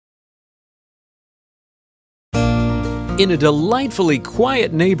In a delightfully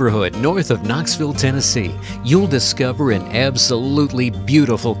quiet neighborhood north of Knoxville, Tennessee, you'll discover an absolutely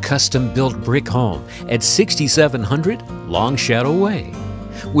beautiful custom-built brick home at 6700 Long Shadow Way.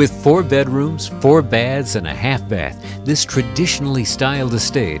 With 4 bedrooms, 4 baths, and a half bath, this traditionally styled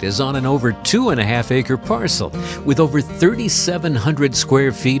estate is on an over 2.5-acre parcel with over 3,700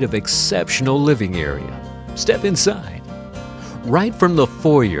 square feet of exceptional living area. Step inside. Right from the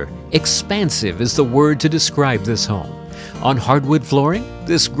foyer, expansive is the word to describe this home. On hardwood flooring,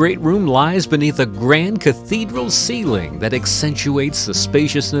 this great room lies beneath a grand cathedral ceiling that accentuates the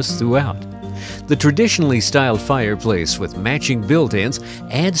spaciousness throughout. The traditionally styled fireplace with matching built-ins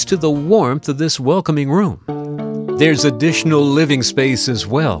adds to the warmth of this welcoming room. There's additional living space as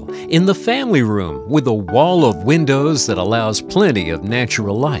well in the family room with a wall of windows that allows plenty of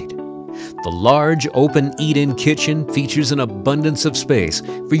natural light. The large open eat-in kitchen features an abundance of space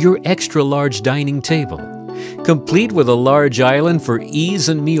for your extra-large dining table. Complete with a large island for ease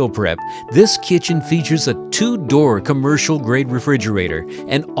and meal prep, this kitchen features a 2-door commercial-grade refrigerator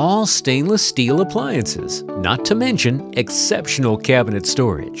and all stainless steel appliances, not to mention exceptional cabinet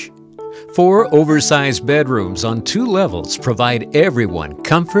storage. 4 oversized bedrooms on 2 levels provide everyone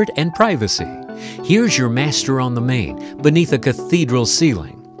comfort and privacy. Here's your master on the main, beneath a cathedral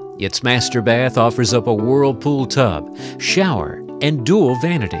ceiling. Its master bath offers up a whirlpool tub, shower, and dual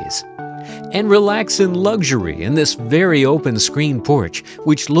vanities. And relax in luxury in this very open screen porch,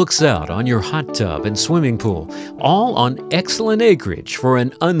 which looks out on your hot tub and swimming pool, all on excellent acreage for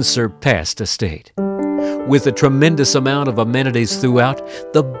an unsurpassed estate. With a tremendous amount of amenities throughout,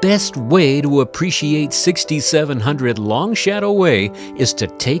 the best way to appreciate 6700 Long Shadow Way is to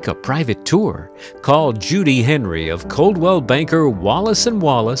take a private tour. Call Judy Henry of Coldwell Banker Wallace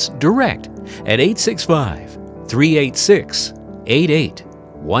Wallace direct at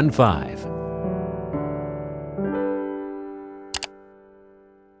 865-386-8815.